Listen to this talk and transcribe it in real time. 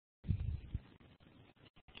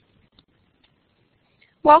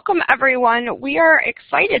Welcome, everyone. We are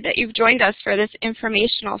excited that you've joined us for this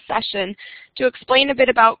informational session to explain a bit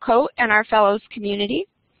about COTE and our Fellows community.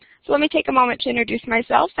 So let me take a moment to introduce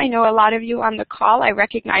myself. I know a lot of you on the call. I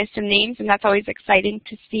recognize some names, and that's always exciting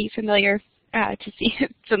to see familiar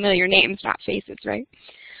names, not faces, right?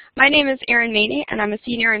 My name is Erin Maney, and I'm a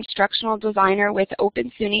Senior Instructional Designer with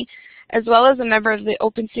Open SUNY, as well as a member of the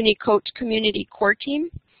Open SUNY COTE Community Core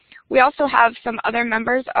Team. We also have some other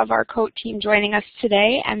members of our COTE team joining us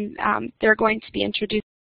today, and they're going to be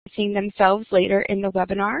introducing themselves later in the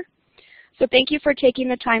webinar. So thank you for taking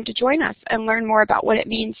the time to join us and learn more about what it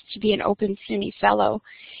means to be an Open SUNY Fellow.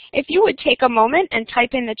 If you would take a moment and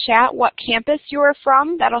type in the chat what campus you are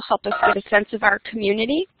from, that'll help us get a sense of our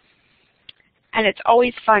community. And it's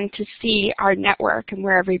always fun to see our network and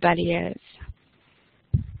where everybody is.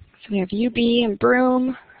 So we have UB and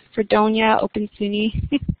Broome, Fredonia, Open SUNY.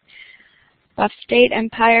 Buff State,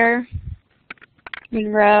 Empire,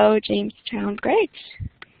 Monroe, Jamestown, great.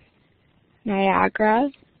 Niagara,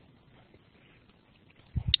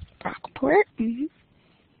 Brockport,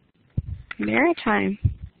 Maritime.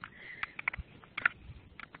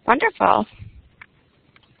 Wonderful.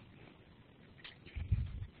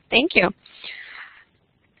 Thank you.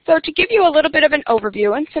 So to give you a little bit of an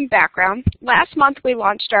overview and some background, last month we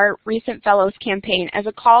launched our Recent Fellows campaign as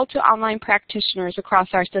a call to online practitioners across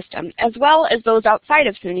our system, as well as those outside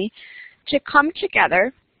of SUNY, to come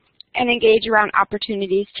together and engage around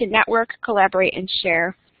opportunities to network, collaborate, and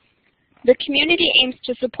share. The community aims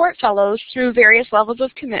to support fellows through various levels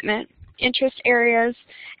of commitment, interest areas,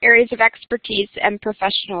 areas of expertise, and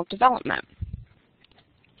professional development.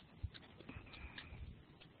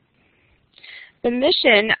 The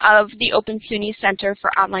mission of the Open SUNY Center for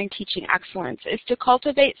Online Teaching Excellence is to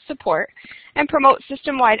cultivate, support, and promote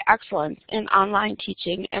system-wide excellence in online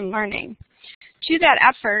teaching and learning. To that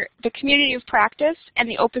effort, the Community of Practice and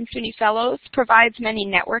the Open SUNY Fellows provides many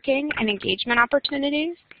networking and engagement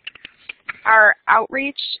opportunities. Our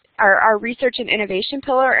outreach, our research and innovation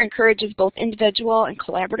pillar encourages both individual and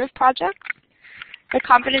collaborative projects. The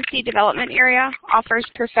Competency Development area offers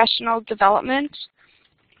professional development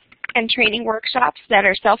and training workshops that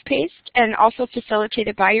are self-paced and also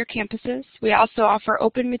facilitated by your campuses. We also offer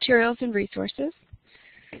open materials and resources.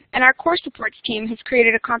 And our course supports team has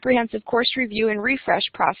created a comprehensive course review and refresh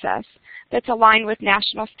process that's aligned with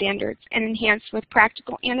national standards and enhanced with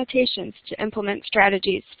practical annotations to implement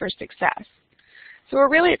strategies for success. So we're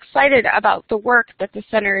really excited about the work that the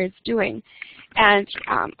center is doing and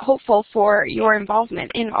hopeful for your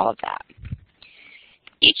involvement in all of that.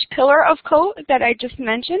 Each pillar of COTE that I just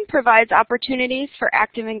mentioned provides opportunities for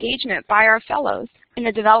active engagement by our fellows in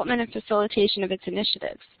the development and facilitation of its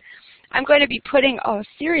initiatives. I'm going to be putting a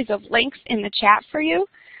series of links in the chat for you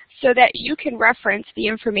so that you can reference the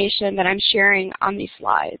information that I'm sharing on these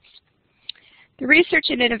slides. The Research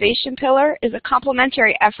and Innovation pillar is a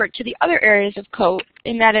complementary effort to the other areas of COTE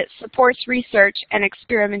in that it supports research and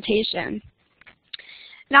experimentation.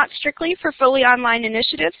 Not strictly for fully online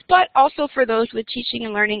initiatives, but also for those with teaching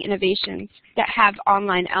and learning innovations that have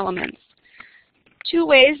online elements. Two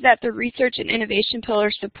ways that the Research and Innovation pillar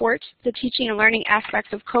supports the teaching and learning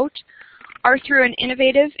aspects of COTE are through an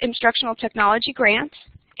innovative instructional technology grant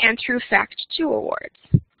and through FACT-2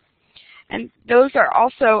 awards. And those are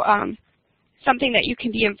also something that you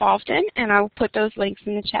can be involved in, and I will put those links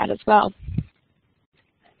in the chat as well.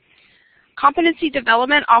 Competency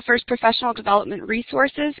Development offers professional development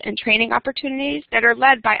resources and training opportunities that are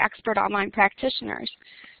led by expert online practitioners.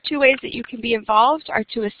 Two ways that you can be involved are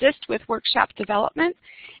to assist with workshop development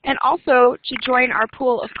and also to join our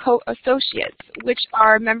pool of COTE associates, which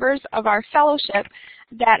are members of our fellowship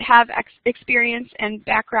that have experience and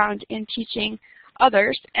background in teaching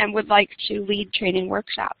others and would like to lead training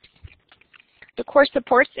workshops. The Course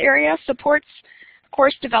Supports area supports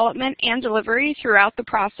course development and delivery throughout the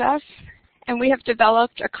process. And we have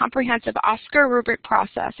developed a comprehensive OSCAR rubric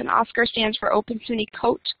process, and OSCAR stands for Open SUNY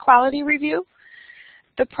COTE Quality Review.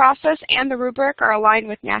 The process and the rubric are aligned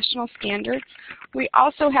with national standards. We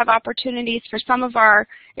also have opportunities for some of our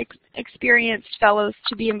experienced fellows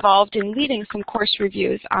to be involved in leading some course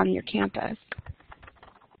reviews on your campus.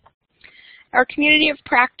 Our community of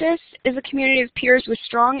practice is a community of peers with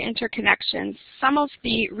strong interconnections. Some of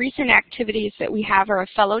the recent activities that we have are a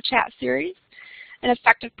fellow chat series, an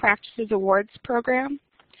Effective Practices Awards program,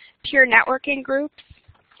 peer networking groups,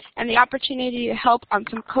 and the opportunity to help on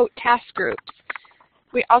some COTE task groups.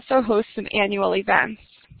 We also host some annual events.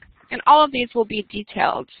 And all of these will be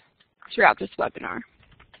detailed throughout this webinar.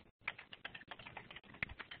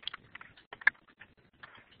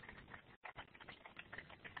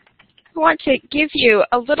 I want to give you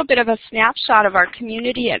a little bit of a snapshot of our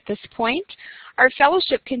community at this point. Our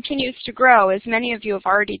fellowship continues to grow, as many of you have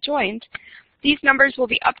already joined. These numbers will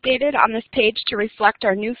be updated on this page to reflect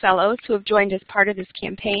our new fellows who have joined as part of this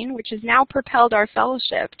campaign, which has now propelled our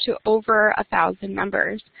fellowship to over 1,000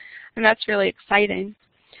 members, and that's really exciting.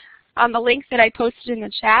 On the link that I posted in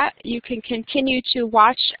the chat, you can continue to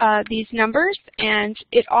watch these numbers, and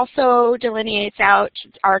it also delineates out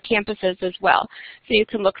our campuses as well, so you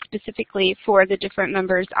can look specifically for the different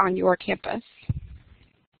members on your campus.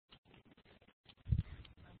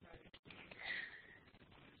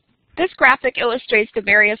 This graphic illustrates the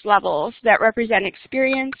various levels that represent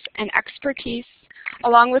experience and expertise,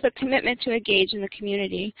 along with a commitment to engage in the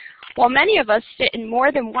community. While many of us sit in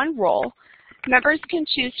more than one role, members can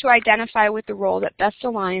choose to identify with the role that best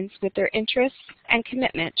aligns with their interests and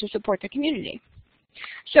commitment to support the community.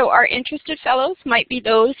 So our interested fellows might be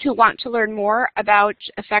those who want to learn more about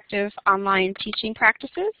effective online teaching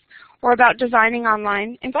practices or about designing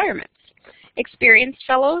online environments. Experienced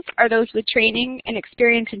fellows are those with training and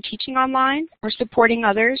experience in teaching online or supporting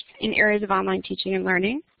others in areas of online teaching and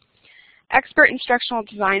learning. Expert instructional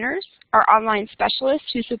designers are online specialists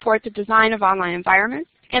who support the design of online environments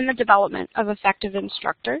and the development of effective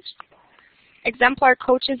instructors. Exemplar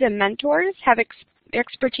coaches and mentors have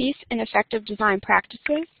expertise in effective design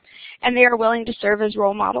practices, and they are willing to serve as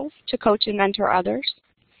role models to coach and mentor others.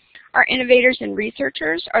 Our innovators and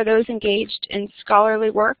researchers are those engaged in scholarly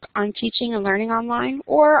work on teaching and learning online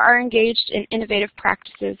or are engaged in innovative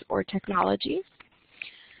practices or technologies.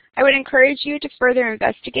 I would encourage you to further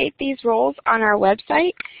investigate these roles on our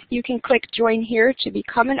website. You can click Join Here to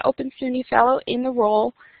become an Open SUNY Fellow in the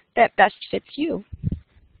role that best fits you.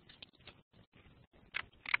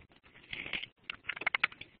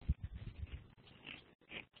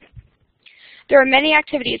 There are many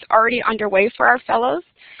activities already underway for our fellows.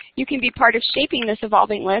 You can be part of shaping this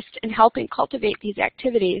evolving list and helping cultivate these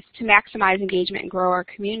activities to maximize engagement and grow our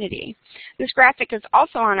community. This graphic is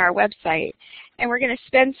also on our website, and we're going to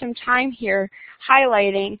spend some time here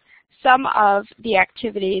highlighting some of the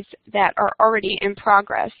activities that are already in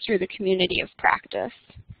progress through the community of practice.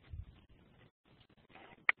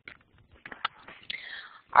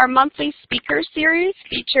 Our monthly speaker series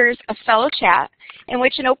features a fellow chat in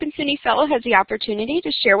which an Open SUNY fellow has the opportunity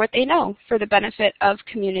to share what they know for the benefit of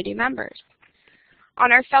community members.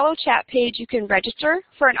 On our fellow chat page, you can register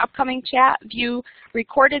for an upcoming chat, view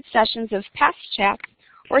recorded sessions of past chats,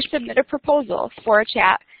 or submit a proposal for a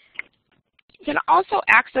chat. You can also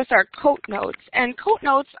access our COTE notes, and COTE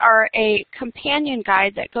notes are a companion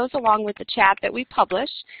guide that goes along with the chat that we publish,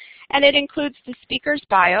 and it includes the speaker's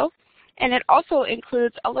bio, and it also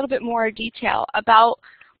includes a little bit more detail about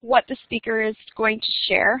what the speaker is going to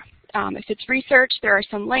share. If it's research, there are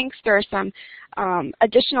some links, there are some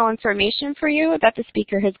additional information for you that the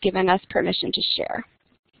speaker has given us permission to share.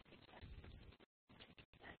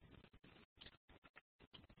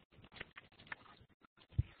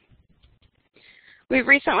 We've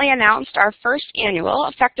recently announced our first annual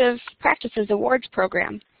Effective Practices Awards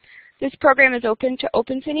program. This program is open to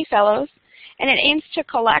Open SUNY Fellows, and it aims to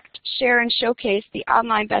collect, share, and showcase the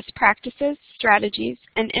online best practices, strategies,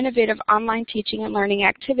 and innovative online teaching and learning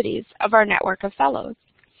activities of our network of fellows.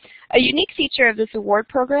 A unique feature of this award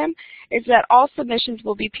program is that all submissions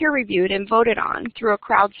will be peer-reviewed and voted on through a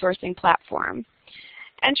crowdsourcing platform.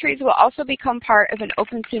 Entries will also become part of an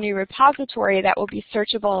Open SUNY repository that will be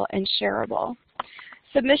searchable and shareable.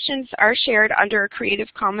 Submissions are shared under a Creative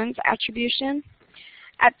Commons attribution.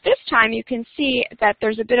 At this time, you can see that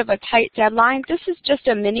there's a bit of a tight deadline. This is just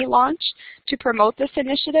a mini launch to promote this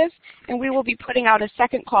initiative, and we will be putting out a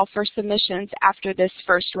second call for submissions after this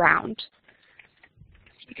first round.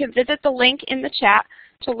 You can visit the link in the chat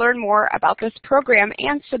to learn more about this program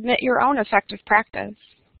and submit your own effective practice.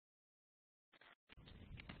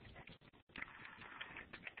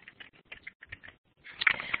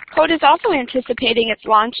 COTE is also anticipating its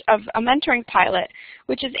launch of a mentoring pilot,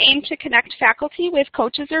 which is aimed to connect faculty with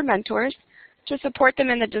coaches or mentors to support them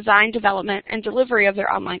in the design, development, and delivery of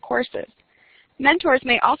their online courses. Mentors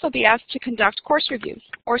may also be asked to conduct course reviews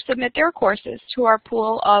or submit their courses to our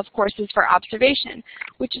pool of courses for observation,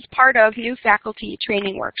 which is part of new faculty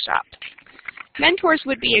training workshops. Mentors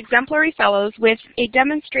would be exemplary fellows with a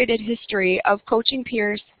demonstrated history of coaching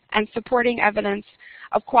peers and supporting evidence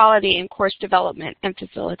of quality in course development and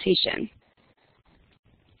facilitation.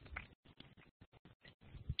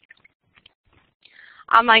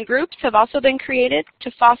 Online groups have also been created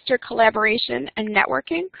to foster collaboration and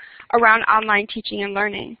networking around online teaching and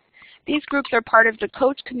learning. These groups are part of the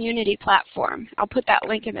COTE community platform. I'll put that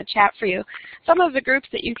link in the chat for you. Some of the groups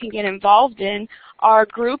that you can get involved in are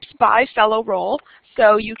groups by fellow role,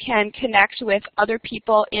 so you can connect with other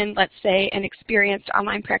people in, let's say, an experienced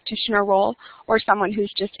online practitioner role or someone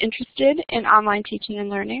who's just interested in online teaching and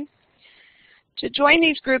learning. To join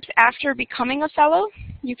these groups after becoming a fellow,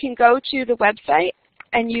 you can go to the website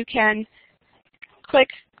and you can click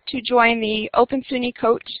to join the Open SUNY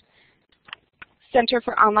COTE Center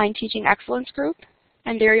for Online Teaching Excellence group,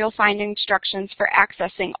 and there you'll find instructions for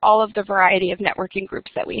accessing all of the variety of networking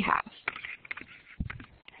groups that we have.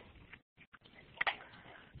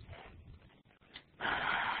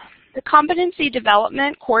 The Competency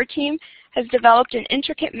Development Core Team has developed an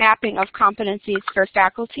intricate mapping of competencies for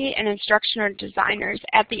faculty and instructional designers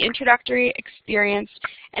at the introductory, experienced,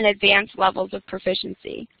 and advanced levels of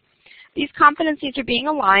proficiency. These competencies are being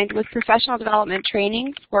aligned with professional development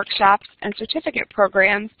trainings, workshops, and certificate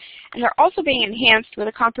programs, and they're also being enhanced with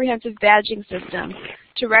a comprehensive badging system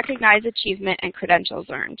to recognize achievement and credentials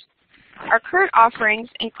earned. Our current offerings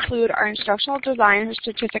include our Instructional Designer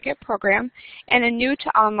Certificate Program and a new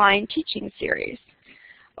to online teaching series.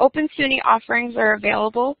 Open SUNY offerings are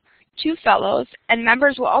available to fellows, and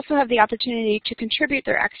members will also have the opportunity to contribute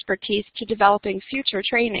their expertise to developing future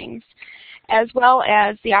trainings, as well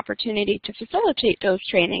as the opportunity to facilitate those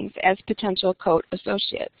trainings as potential COTE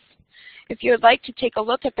associates. If you would like to take a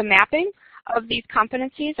look at the mapping of these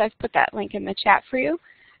competencies, I've put that link in the chat for you,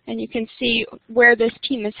 and you can see where this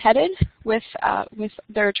team is headed with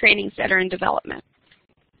their trainings that are in development.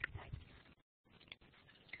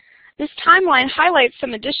 This timeline highlights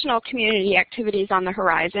some additional community activities on the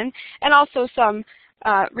horizon, and also some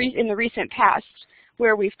in the recent past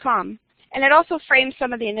where we've come. And it also frames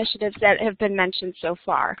some of the initiatives that have been mentioned so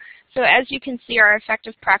far. So as you can see, our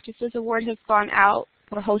Effective Practices Award has gone out.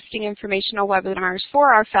 We're hosting informational webinars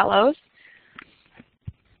for our fellows.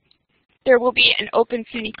 There will be an Open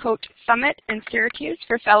SUNY COTE Summit in Syracuse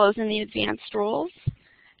for fellows in the advanced roles.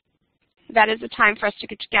 That is a time for us to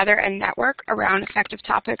get together and network around effective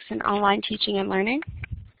topics in online teaching and learning.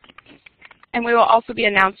 And we will also be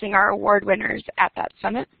announcing our award winners at that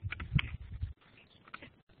summit.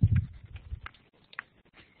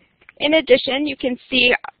 In addition, you can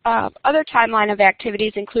see other timeline of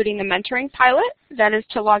activities, including the mentoring pilot that is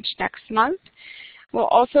to launch next month. We'll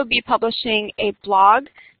also be publishing a blog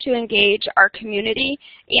to engage our community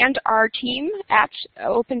and our team at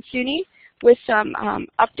Open SUNY with some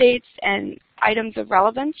updates and items of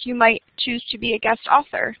relevance. You might choose to be a guest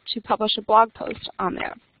author to publish a blog post on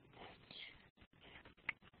there.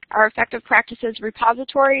 Our Effective Practices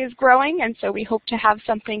repository is growing, and so we hope to have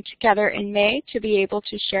something together in May to be able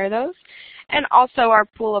to share those, and also our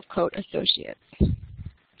pool of COTE associates.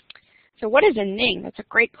 So what is a NING? That's a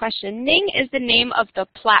great question. NING is the name of the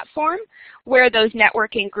platform where those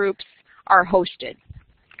networking groups are hosted.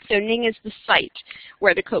 So NING is the site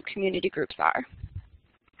where the COTE community groups are.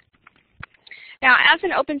 Now, as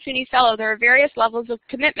an Open SUNY Fellow, there are various levels of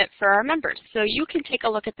commitment for our members. So you can take a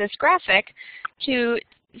look at this graphic to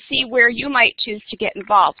see where you might choose to get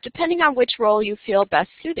involved, depending on which role you feel best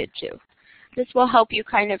suited to. This will help you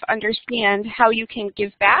kind of understand how you can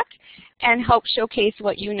give back and help showcase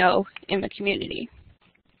what you know in the community.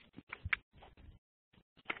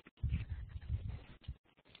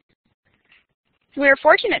 So we are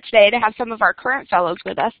fortunate today to have some of our current fellows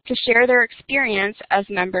with us to share their experience as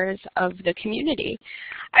members of the community.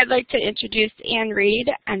 I'd like to introduce Ann Reed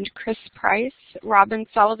and Chris Price, Robin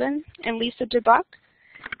Sullivan, and Lisa DeBuck.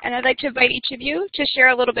 And I'd like to invite each of you to share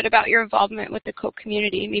a little bit about your involvement with the COTE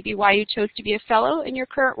community, maybe why you chose to be a fellow in your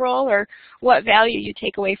current role or what value you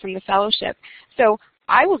take away from the fellowship. So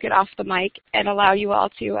I will get off the mic and allow you all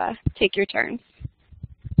to take your turns.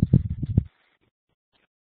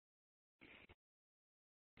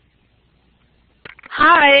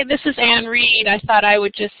 Hi, this is Ann Reed. I thought I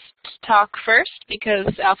would just talk first because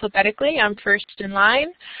alphabetically I'm first in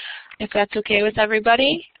line, if that's okay with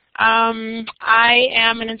everybody. I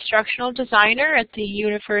am an instructional designer at the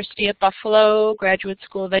University of Buffalo Graduate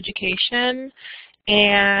School of Education,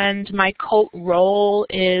 and my COTE role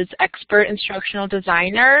is expert instructional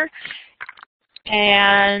designer.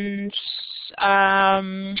 And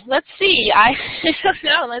let's see, I don't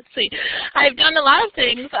know, let's see. I've done a lot of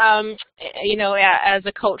things, you know, as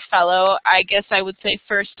a COTE fellow. I guess I would say,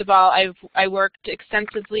 first of all, I worked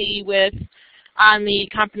extensively on the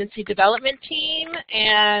competency development team,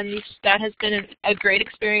 and that has been a great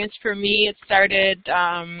experience for me. It started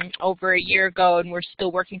over a year ago, and we're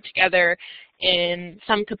still working together in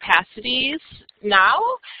some capacities now.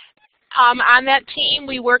 On that team,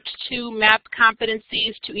 we worked to map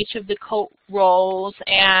competencies to each of the COTE roles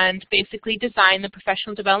and basically design the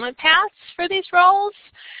professional development paths for these roles.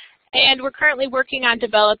 And we're currently working on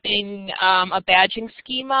developing a badging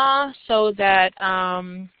schema so that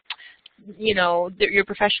you know, your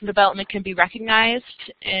professional development can be recognized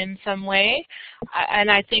in some way.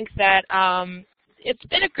 And I think that it's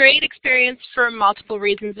been a great experience for multiple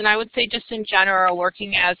reasons, and I would say just in general,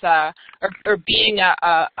 working as or being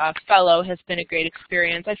a fellow has been a great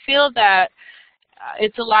experience. I feel that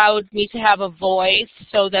it's allowed me to have a voice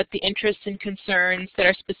so that the interests and concerns that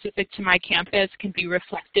are specific to my campus can be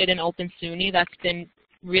reflected in Open SUNY. That's been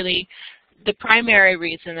really the primary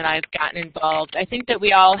reason that I've gotten involved. I think that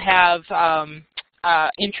we all have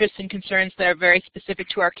interests and concerns that are very specific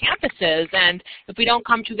to our campuses, and if we don't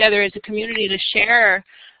come together as a community to share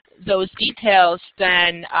those details,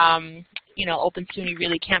 then you know, Open SUNY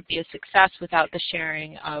really can't be a success without the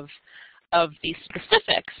sharing of these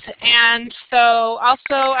specifics. And so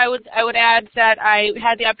also I would add that I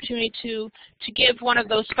had the opportunity to give one of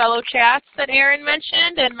those fellow chats that Erin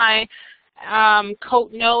mentioned, and my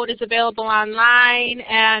COTE note is available online,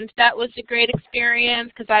 and that was a great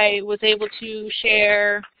experience because I was able to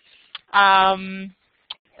share a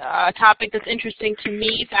topic that's interesting to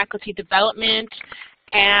me, faculty development,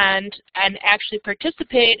 and actually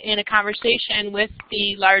participate in a conversation with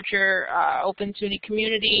the larger Open SUNY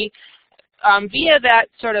community via that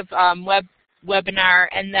sort of webinar,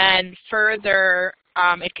 and then further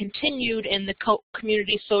it continued in the COTE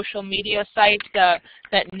community social media site, that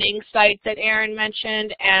Ning site that Erin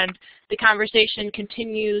mentioned, and the conversation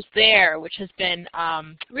continues there, which has been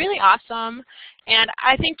really awesome. And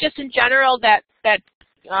I think just in general that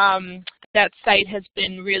site has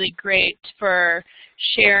been really great for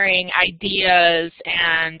sharing ideas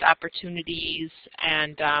and opportunities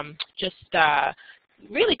and just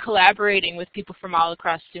really collaborating with people from all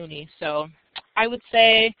across SUNY. So I would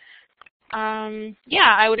say,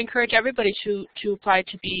 yeah, I would encourage everybody to apply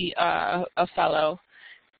to be a fellow.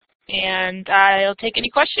 And I'll take any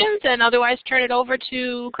questions and otherwise turn it over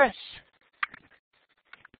to Chris.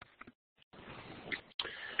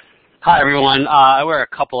 Hi, everyone. I wear a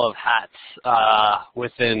couple of hats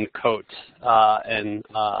within COTE, and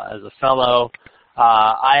as a fellow,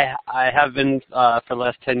 I have been for the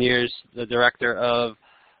last 10 years the director of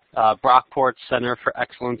Brockport's Center for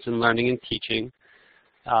Excellence in Learning and Teaching.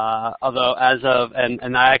 Although as of,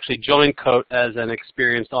 and I actually joined COTE as an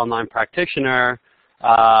experienced online practitioner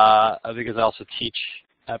because I also teach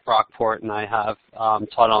at Brockport, and I have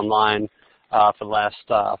taught online for the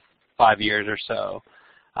last 5 years or so.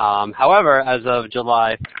 However, as of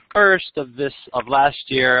July 1st of last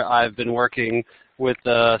year, I've been working with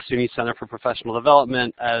the SUNY Center for Professional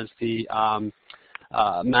Development as the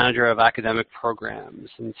manager of academic programs.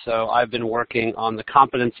 And so I've been working on the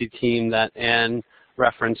competency team that Ann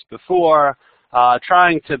referenced before,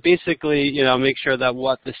 trying to basically, you know, make sure that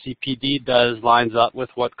what the CPD does lines up with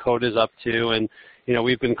what COTE is up to. And, you know,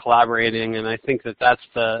 we've been collaborating, and I think that that's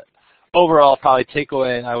the overall probably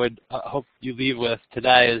takeaway I would hope you leave with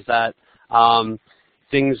today, is that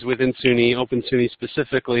things within SUNY, Open SUNY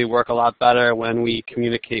specifically, work a lot better when we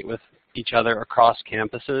communicate with each other across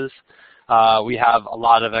campuses. We have a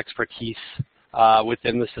lot of expertise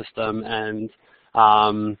within the system, and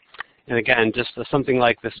again, just something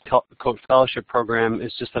like this COTE Fellowship Program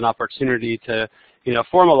is just an opportunity to, you know,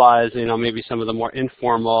 formalize, you know, maybe some of the more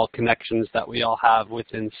informal connections that we all have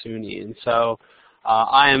within SUNY. And so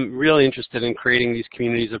I am really interested in creating these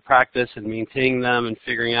communities of practice and maintaining them and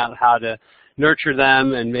figuring out how to nurture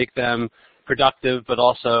them and make them productive, but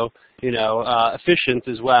also, you know, efficient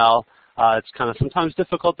as well. It's kind of sometimes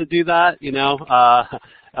difficult to do that, you know,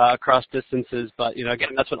 across distances. But, you know, again,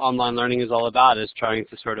 that's what online learning is all about, is trying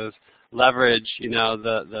to sort of leverage, you know,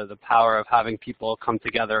 the power of having people come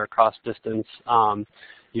together across distance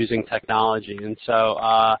using technology. And so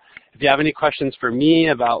if you have any questions for me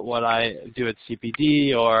about what I do at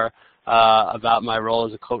CPD or about my role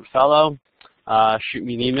as a COTE Fellow, shoot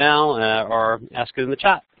me an email or ask it in the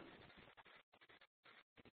chat.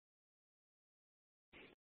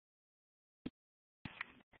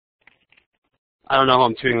 I don't know who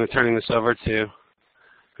I'm turning this over to.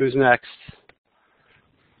 Who's next?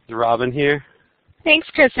 Is Robin here? Thanks,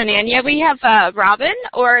 Chris and Ann. Yeah, we have Robin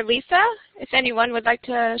or Lisa, if anyone would like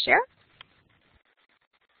to share.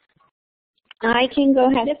 I can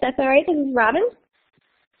go ahead if that's all right. This is Robin.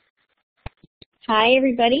 Hi,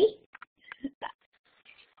 everybody.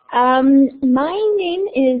 My name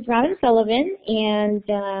is Robin Sullivan, and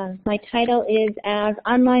my title is as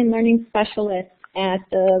Online Learning Specialist at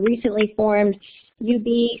the recently formed UB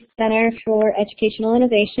Center for Educational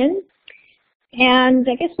Innovation. And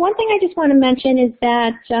I guess one thing I just want to mention is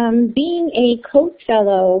that being a COTE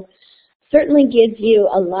Fellow certainly gives you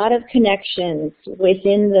a lot of connections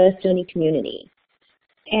within the SUNY community.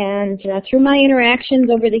 And through my interactions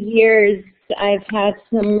over the years, I've had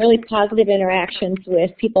some really positive interactions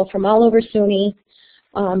with people from all over SUNY,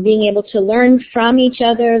 being able to learn from each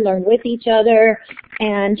other, learn with each other,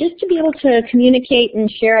 and just to be able to communicate and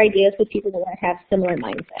share ideas with people that have similar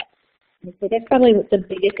mindsets. So that's probably the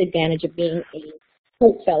biggest advantage of being a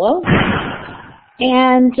COTE Fellow.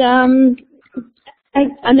 And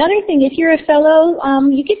another thing, if you're a fellow,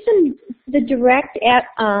 you get the direct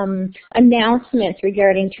announcements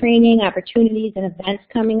regarding training, opportunities, and events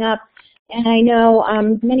coming up. And I know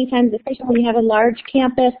many times, especially when you have a large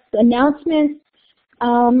campus, announcements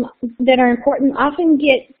that are important often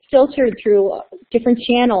get filtered through different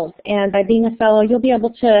channels. And by being a fellow, you'll be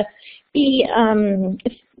able to be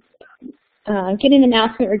get an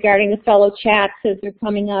announcement regarding the fellow chats as they're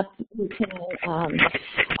coming up. You can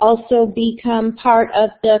also become part of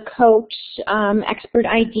the COTE Expert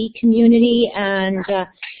ID community and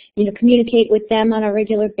communicate with them on a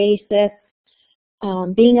regular basis.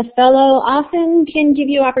 Being a fellow often can give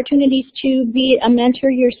you opportunities to be a mentor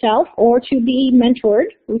yourself or to be mentored,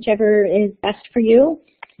 whichever is best for you.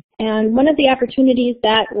 And one of the opportunities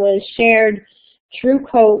that was shared through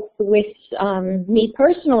COTE with me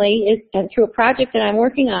personally is, and through a project that I'm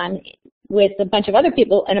working on with a bunch of other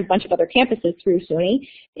people and a bunch of other campuses through SUNY,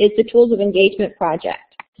 is the Tools of Engagement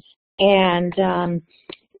project. And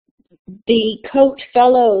the COTE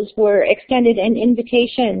Fellows were extended an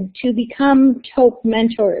invitation to become TOPE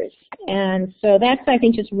mentors. And so that's, I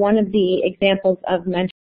think, just one of the examples of mentoring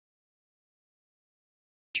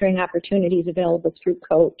opportunities available through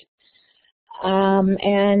COTE.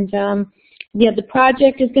 Yeah, the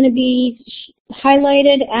project is going to be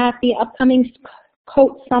highlighted at the upcoming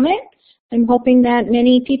COTE Summit. I'm hoping that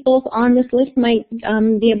many people on this list might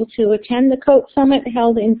be able to attend the COTE Summit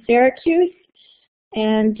held in Syracuse,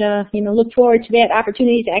 and look forward to that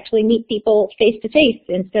opportunity to actually meet people face to face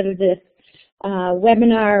instead of this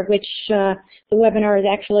webinar, which the webinar is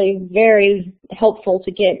actually very helpful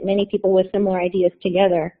to get many people with similar ideas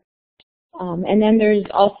together. And then there's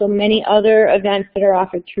also many other events that are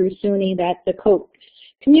offered through SUNY that the COTE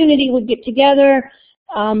community would get together,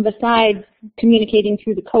 besides communicating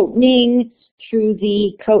through the COTE Ning, through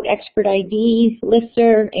the COTE Expert ID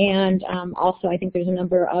listserv, and also I think there's a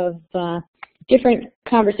number of different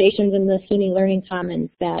conversations in the SUNY Learning Commons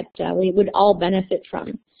that we would all benefit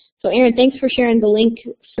from. So Erin, thanks for sharing the link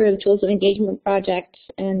for the Tools of Engagement project,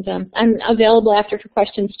 and I'm available after for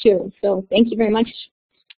questions too. So thank you very much,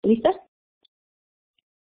 Lisa.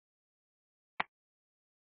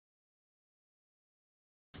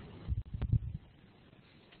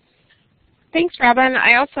 Thanks, Robin.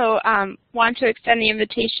 I also want to extend the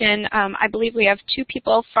invitation. I believe we have two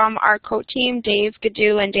people from our COTE team, Dave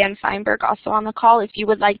Gaddu and Dan Feinberg, also on the call. If you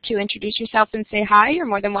would like to introduce yourself and say hi, you're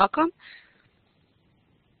more than welcome.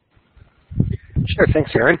 Sure,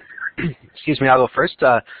 thanks, Erin. Excuse me, I'll go first.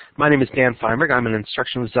 My name is Dan Feinberg. I'm an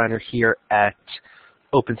instructional designer here at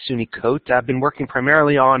Open SUNY COTE. I've been working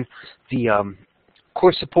primarily on the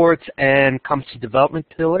course supports and competency development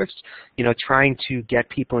pillars, trying to get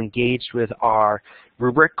people engaged with our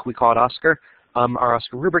rubric. We call it OSCAR. Our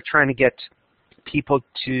OSCAR rubric, trying to get people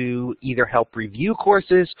to either help review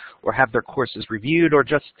courses or have their courses reviewed, or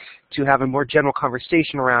just to have a more general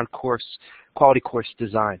conversation around quality course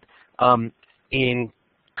design. In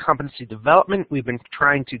competency development, we've been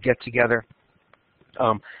trying to get together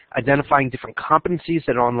identifying different competencies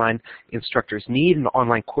that online instructors need and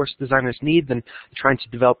online course designers need, and trying to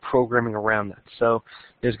develop programming around that. So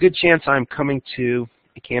there's a good chance I'm coming to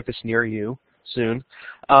a campus near you soon.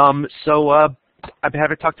 I'd be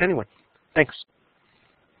happy to talk to anyone. Thanks.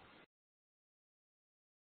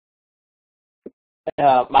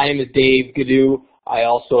 My name is Dave Gaddu. I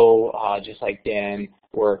also, just like Dan,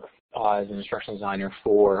 work as an instructional designer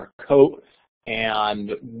for COTE.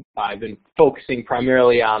 And I've been focusing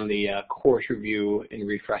primarily on the course review and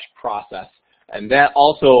refresh process. And that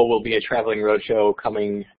also will be a traveling roadshow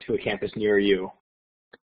coming to a campus near you.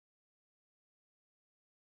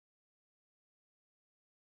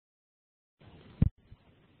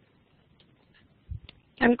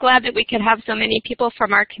 I'm glad that we could have so many people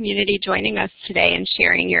from our community joining us today and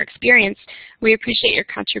sharing your experience. We appreciate your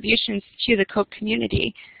contributions to the COTE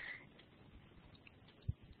community.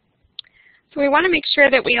 So we want to make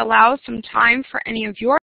sure that we allow some time for any of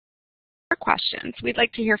your questions. We'd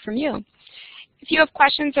like to hear from you. If you have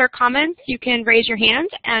questions or comments, you can raise your hand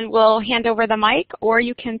and we'll hand over the mic, or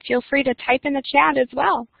you can feel free to type in the chat as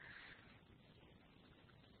well.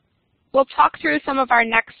 We'll talk through some of our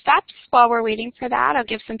next steps while we're waiting for that. I'll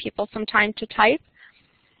give some people some time to type.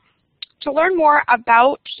 To learn more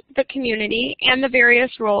about the community and the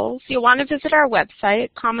various roles, you'll want to visit our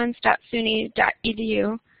website,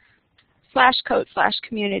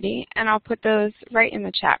 commons.suny.edu/COTE/community, and I'll put those right in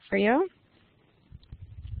the chat for you.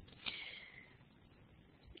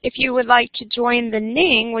 If you would like to join the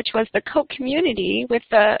NING, which was the COTE community with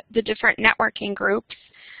the different networking groups,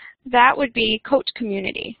 that would be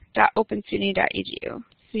cotecommunity.opensuny.edu.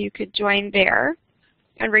 So you could join there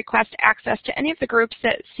and request access to any of the groups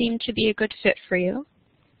that seem to be a good fit for you.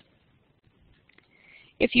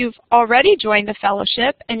 If you've already joined the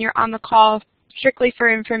fellowship and you're on the call strictly for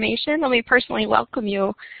information, let me personally welcome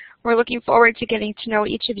you. We're looking forward to getting to know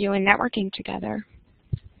each of you and networking together.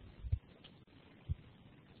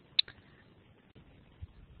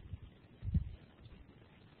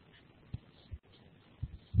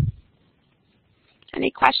 Any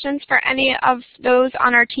questions for any of those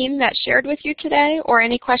on our team that shared with you today, or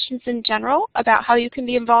any questions in general about how you can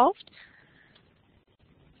be involved?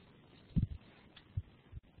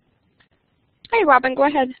 Hi, Robin, go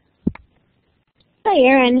ahead. Hi,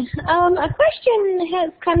 Erin. A question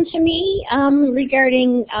has come to me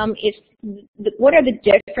regarding what are the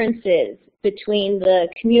differences between the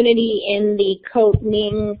community in the COTE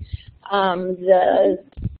NING, the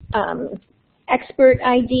expert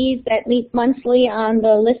IDs that meet monthly on the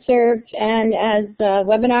listserv and as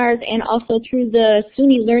webinars, and also through the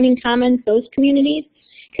SUNY Learning Commons, those communities.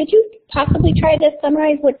 Could you possibly try to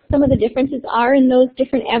summarize what some of the differences are in those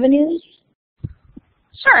different avenues?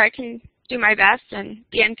 Sure, I can do my best, and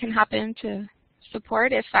Dan can hop in to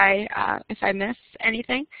support if I miss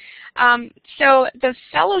anything. So the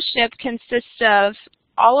fellowship consists of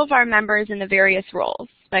all of our members in the various roles,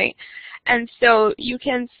 right? And so you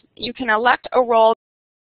can elect a role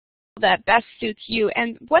that best suits you.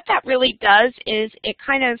 And what that really does is it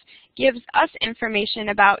kind of gives us information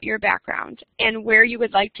about your background and where you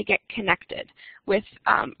would like to get connected with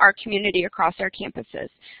our community across our campuses.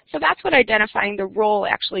 So that's what identifying the role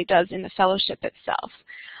actually does in the fellowship itself.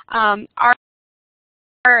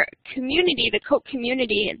 Our community, the COTE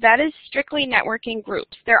community, that is strictly networking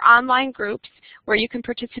groups. They're online groups where you can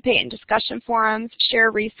participate in discussion forums,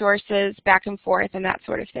 share resources back and forth, and that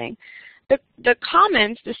sort of thing. The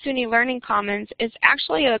Commons, the SUNY Learning Commons, is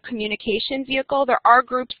actually a communication vehicle. There are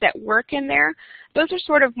groups that work in there. Those are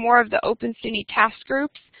sort of more of the Open SUNY task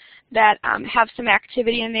groups that have some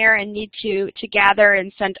activity in there and need to gather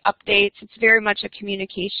and send updates. It's very much a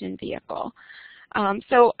communication vehicle.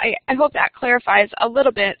 So I hope that clarifies a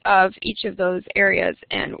little bit of each of those areas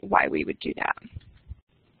and why we would do that.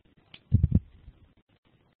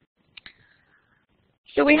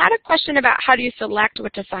 So we had a question about how do you select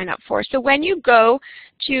what to sign up for. So when you go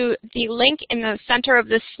to the link in the center of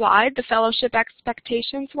this slide, the Fellowship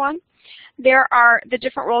Expectations one, there are the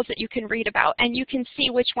different roles that you can read about, and you can see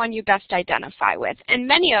which one you best identify with. And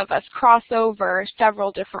many of us cross over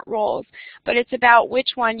several different roles, but it's about which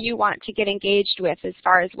one you want to get engaged with as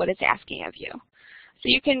far as what it's asking of you. So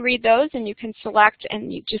you can read those, and you can select,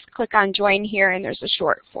 and you just click on Join here, and there's a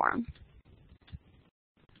short form.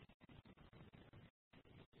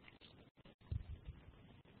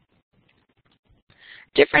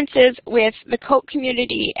 Differences with the COTE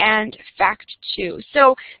community and FACT2.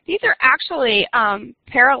 So these are actually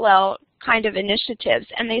parallel kind of initiatives,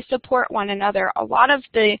 and they support one another. A lot of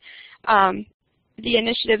the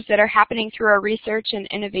initiatives that are happening through our research and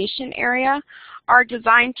innovation area are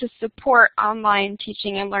designed to support online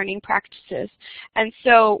teaching and learning practices. And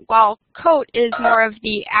so while COTE is more of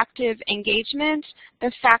the active engagement,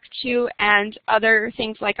 the FACT2 and other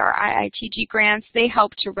things like our IITG grants, they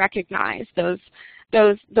help to recognize the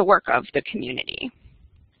work of the community.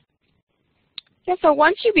 Yeah, so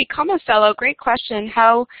once you become a fellow, great question,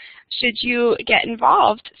 how should you get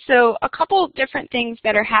involved? So a couple different things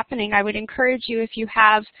that are happening. I would encourage you, if you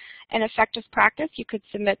have an effective practice, you could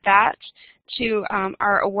submit that to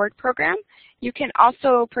our award program. You can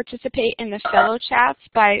also participate in the fellow chats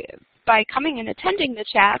by coming and attending the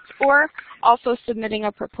chats, or also submitting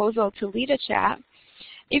a proposal to lead a chat.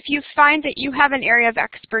 If you find that you have an area of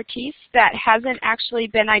expertise that hasn't actually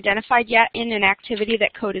been identified yet in an activity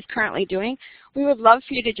that COTE is currently doing, we would love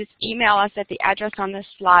for you to just email us at the address on this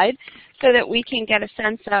slide so that we can get a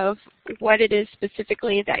sense of what it is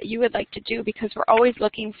specifically that you would like to do, because we're always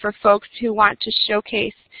looking for folks who want to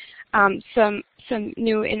showcase some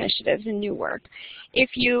new initiatives and new work.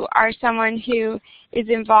 If you are someone who is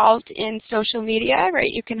involved in social media, right,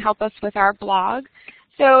 you can help us with our blog.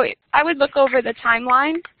 So I would look over the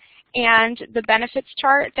timeline and the benefits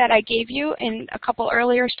chart that I gave you in a couple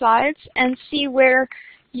earlier slides and see where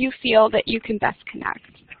you feel that you can best connect.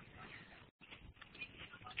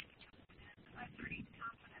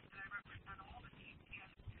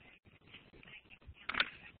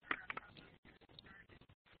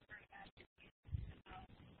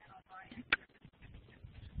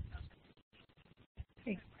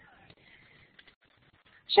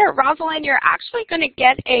 Sure, Rosalind, you're actually going to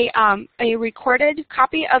get a recorded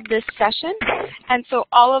copy of this session, and so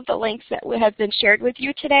all of the links that have been shared with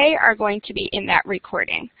you today are going to be in that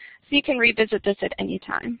recording. So you can revisit this at any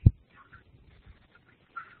time.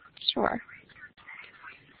 Sure.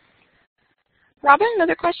 Robin,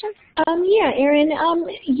 another question? Yeah, Erin,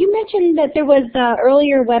 you mentioned that there was an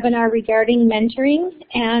earlier webinar regarding mentoring,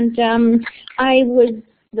 and I was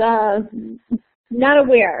not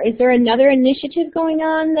aware. Is there another initiative going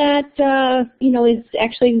on that is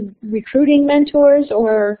actually recruiting mentors,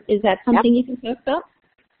 or is that something you can talk about?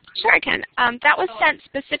 Sure, I can. That was sent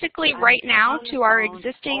specifically right now to our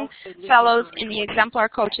existing fellows in the Exemplar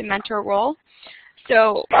Coach and Mentor role.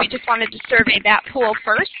 So we just wanted to survey that pool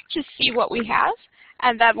first to see what we have,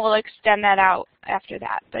 and then we'll extend that out after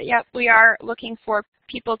that. But yep, we are looking for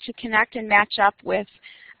people to connect and match up with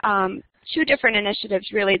two different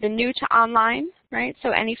initiatives, really. The new to online, right?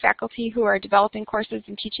 So any faculty who are developing courses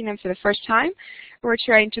and teaching them for the first time, we're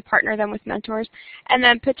trying to partner them with mentors. And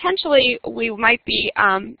then potentially we might be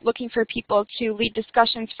looking for people to lead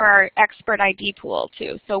discussions for our expert ID pool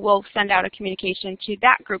too. So we'll send out a communication to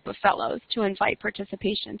that group of fellows to invite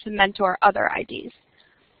participation to mentor other IDs.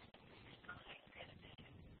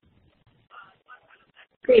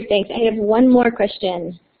 Great, thanks. I have one more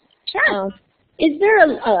question. Sure. Is there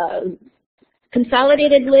a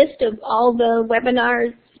consolidated list of all the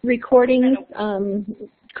webinars recordings?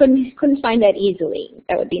 Couldn't find that easily.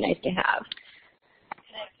 That would be nice to have.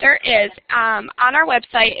 There is. On our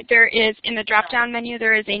website, there is, in the drop-down menu,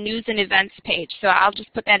 there is a news and events page. So I'll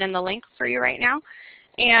just put that in the link for you right now.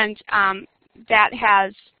 And that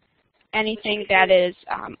has anything that is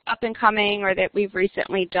up and coming or that we've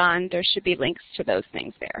recently done. There should be links to those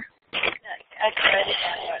things there.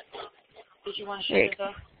 Did you want to share this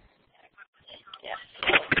off? Yeah.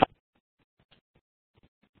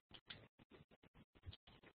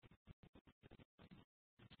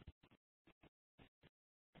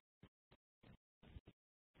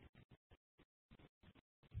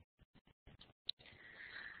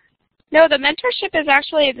 No, the mentorship is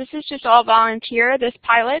actually, this is just all volunteer, this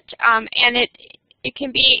pilot, and it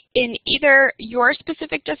can be in either your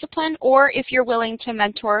specific discipline or if you're willing to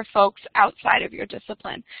mentor folks outside of your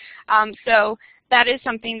discipline. So that is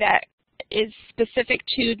something that is specific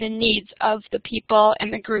to the needs of the people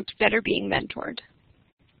and the groups that are being mentored.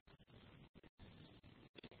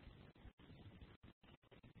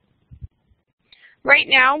 Right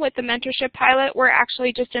now, with the mentorship pilot, we're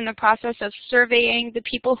actually just in the process of surveying the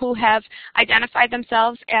people who have identified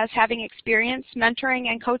themselves as having experience mentoring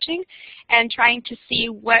and coaching and trying to see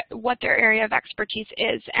what their area of expertise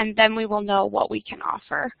is, and then we will know what we can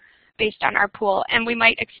offer based on our pool, and we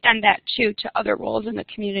might extend that too to other roles in the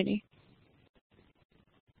community.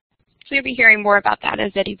 So you'll be hearing more about that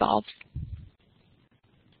as it evolves.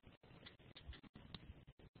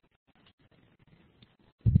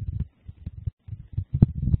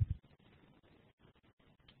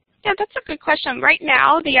 Yeah, that's a good question. Right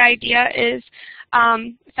now, the idea is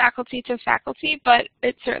faculty to faculty, but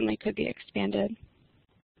it certainly could be expanded.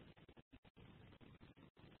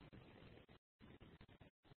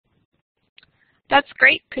 That's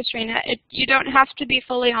great, Katrina. You don't have to be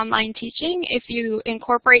fully online teaching. If you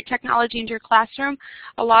incorporate technology into your classroom,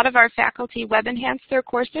 a lot of our faculty web enhance their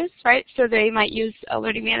courses, right? So they might use a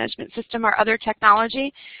learning management system or other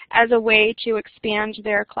technology as a way to expand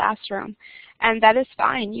their classroom. And that is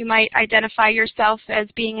fine. You might identify yourself as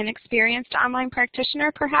being an experienced online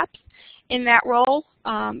practitioner, perhaps, in that role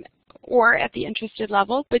or at the interested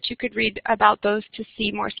level, but you could read about those to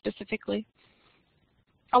see more specifically.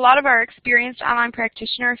 A lot of our experienced online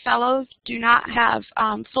practitioner fellows do not have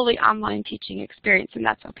fully online teaching experience, and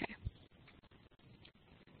that's okay.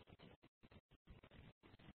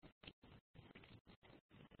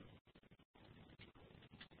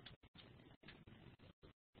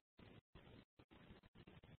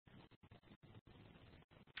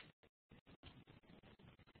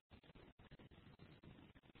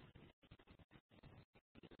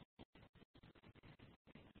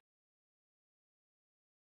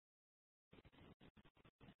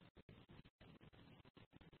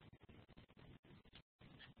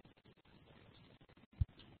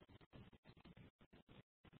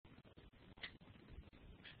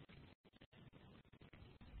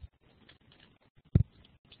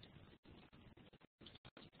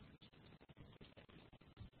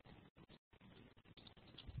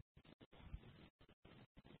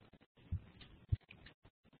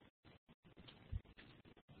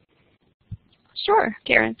 Sure,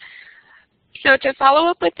 Karen. So to follow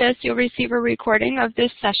up with this, you'll receive a recording of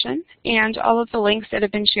this session, and all of the links that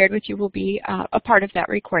have been shared with you will be a part of that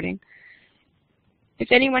recording.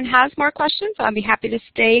 If anyone has more questions, I'll be happy to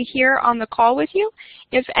stay here on the call with you.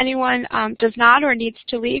 If anyone does not or needs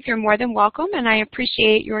to leave, you're more than welcome, and I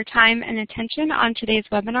appreciate your time and attention on today's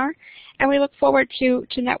webinar, and we look forward to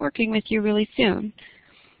networking with you really soon.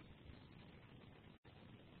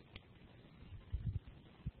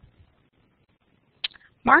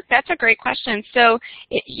 Mark, that's a great question. So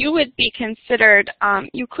you would be considered,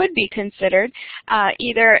 you could be considered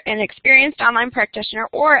either an experienced online practitioner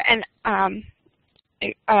or an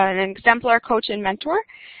exemplar coach and mentor,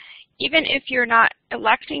 even if you're not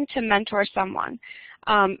electing to mentor someone.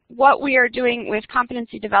 What we are doing with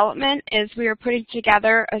competency development is we are putting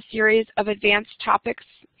together a series of advanced topics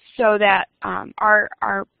so that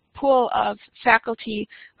our pool of faculty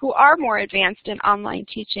who are more advanced in online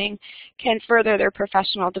teaching can further their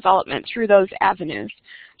professional development through those avenues.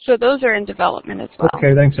 So those are in development as well.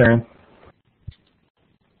 Okay, thanks, Erin.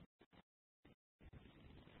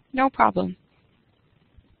 No problem.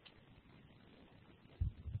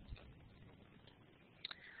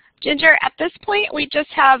 Ginger, at this point, we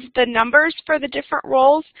just have the numbers for the different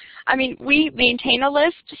roles. I mean, we maintain a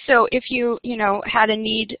list, so if you had a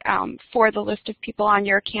need for the list of people on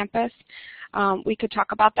your campus, we could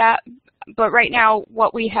talk about that. But right now,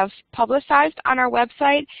 what we have publicized on our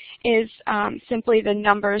website is simply the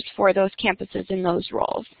numbers for those campuses in those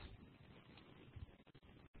roles.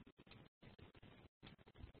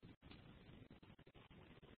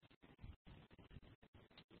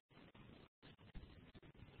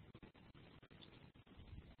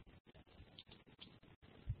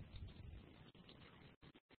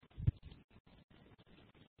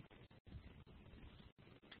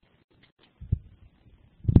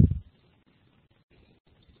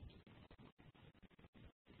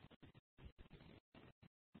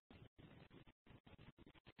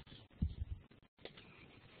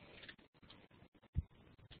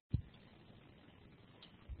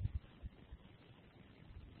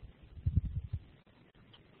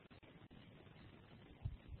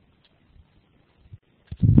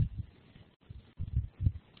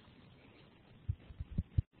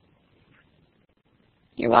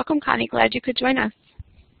 You're welcome, Connie. Glad you could join us.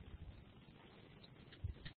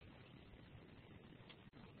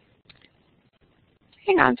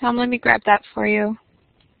 Hang on, Tom. Let me grab that for you.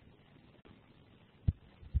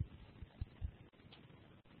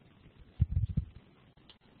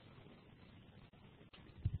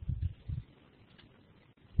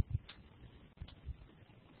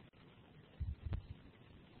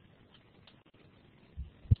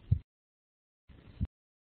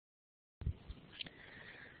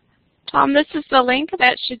 Tom, this is the link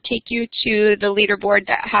that should take you to the leaderboard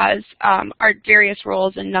that has our various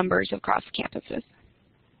roles and numbers across campuses.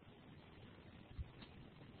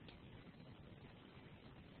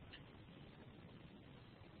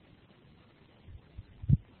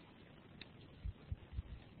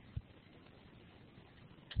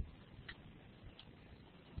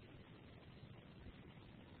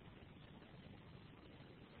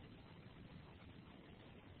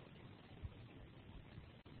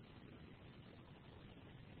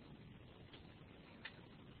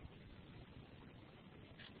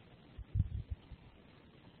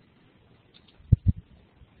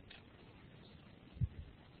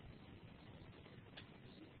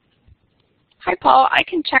 Hi, Paul. I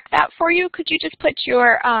can check that for you. Could you just put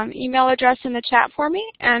your email address in the chat for me,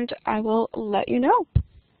 and I will let you know.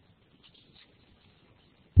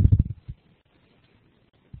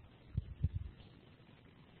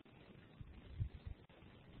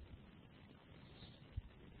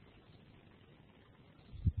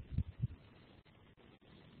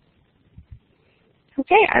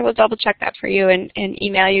 Okay, I will double check that for you and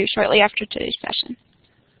email you shortly after today's session.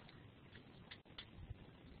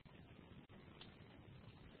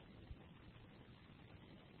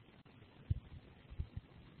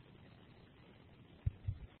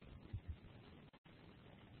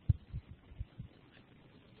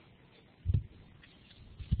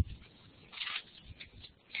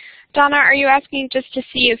 Donna, are you asking just to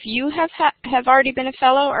see if you have already been a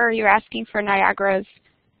fellow, or are you asking for Niagara's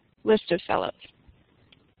list of fellows?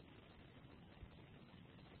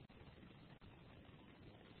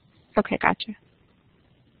 Okay, gotcha.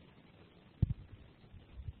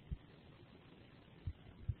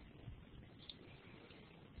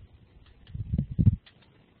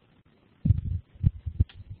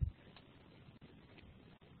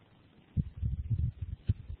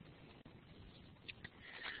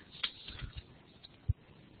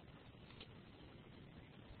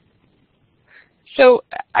 So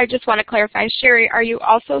I just want to clarify, Sherry, are you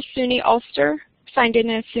also SUNY Ulster, signed in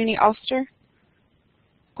as SUNY Ulster?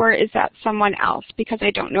 Or is that someone else? Because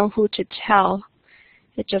I don't know who to tell.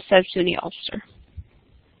 It just says SUNY Ulster.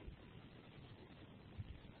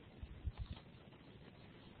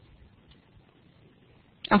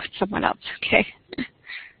 Oh, it's someone else. Okay.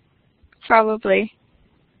 Probably.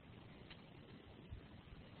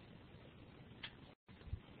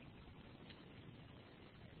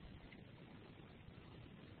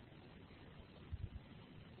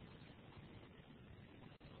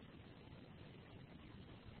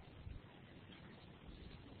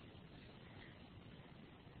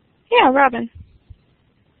 Yeah, Robin.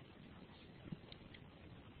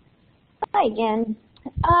 Hi again.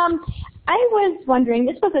 I was wondering,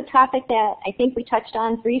 this was a topic that I think we touched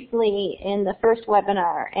on briefly in the first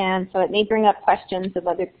webinar, and so it may bring up questions of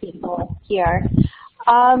other people here.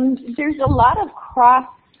 There's a lot of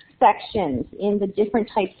cross-sections in the different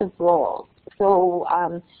types of roles. So,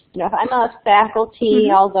 if I'm a faculty,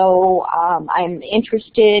 although I'm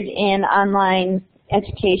interested in online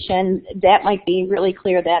education, that might be really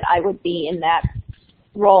clear that I would be in that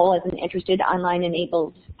role as an interested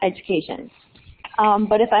online-enabled education.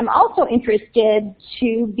 But if I'm also interested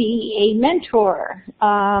to be a mentor,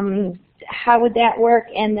 how would that work?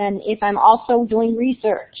 And then if I'm also doing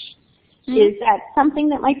research, is that something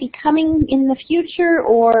that might be coming in the future,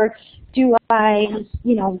 or do I,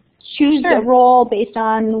 choose a role based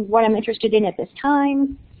on what I'm interested in at this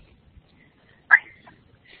time?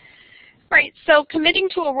 Right. So committing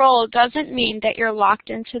to a role doesn't mean that you're locked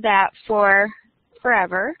into that for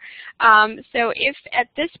forever. So if at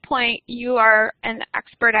this point you are an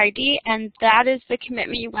expert ID and that is the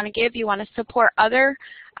commitment you want to give, you want to support other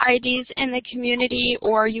IDs in the community,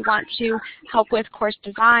 or you want to help with course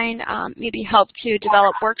design, maybe help to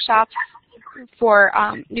develop workshops for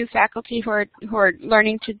new faculty who are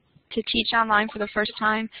learning to teach online for the first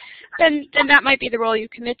time, then that might be the role you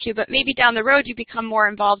commit to. But maybe down the road you become more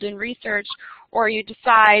involved in research, or you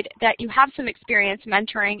decide that you have some experience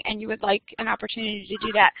mentoring and you would like an opportunity to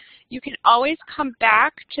do that. You can always come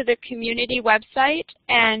back to the community website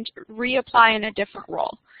and reapply in a different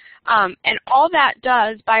role. And all that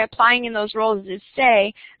does by applying in those roles is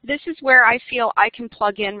say, this is where I feel I can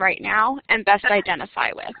plug in right now and best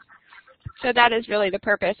identify with. So that is really the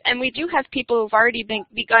purpose. And we do have people who've already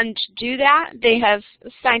begun to do that. They have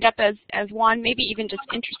signed up as one, maybe even just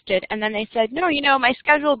interested, and then they said, no, my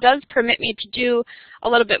schedule does permit me to do a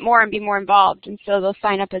little bit more and be more involved, and so they'll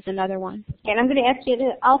sign up as another one. And I'm going to ask you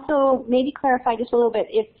to also maybe clarify just a little bit.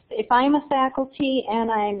 If I'm a faculty and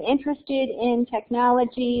I'm interested in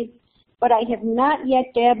technology, but I have not yet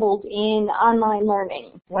dabbled in online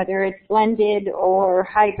learning, whether it's blended or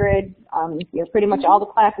hybrid. Pretty much all the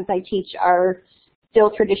classes I teach are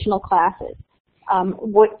still traditional classes.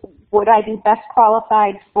 Would I be best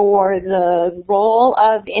qualified for the role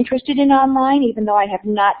of interested in online, even though I have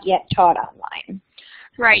not yet taught online?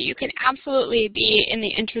 Right. You can absolutely be in the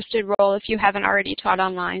interested role if you haven't already taught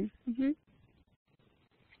online.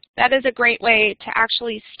 That is a great way to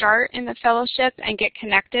actually start in the fellowship and get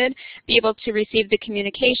connected, be able to receive the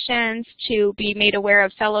communications, to be made aware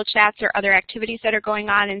of fellow chats or other activities that are going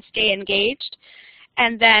on and stay engaged.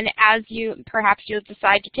 And then as perhaps you'll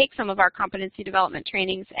decide to take some of our competency development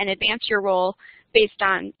trainings and advance your role based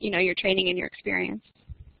on, your training and your experience.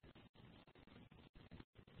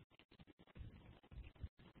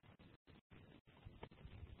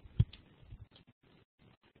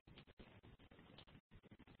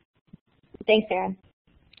 Thanks, Erin.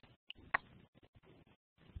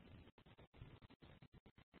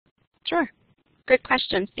 Sure. Good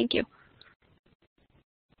question. Thank you.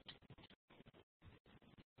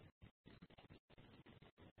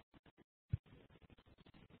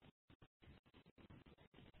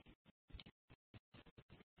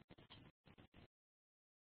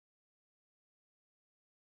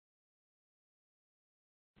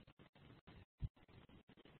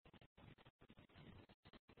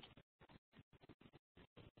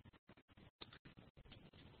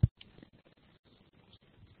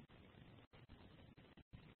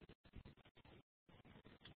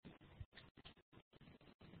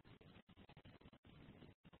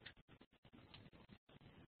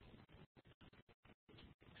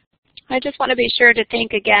 I just want to be sure to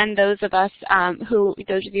thank again those of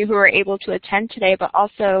you who were able to attend today, but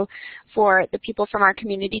also for the people from our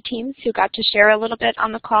community teams who got to share a little bit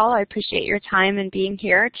on the call. I appreciate your time and being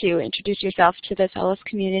here to introduce yourself to the fellows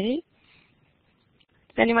community.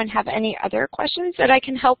 Does anyone have any other questions that I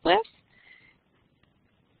can help with?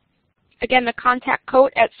 Again, the contact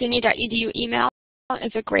COTE at SUNY.edu email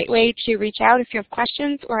is a great way to reach out if you have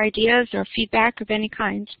questions or ideas or feedback of any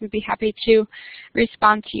kind. We'd be happy to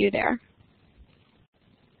respond to you there.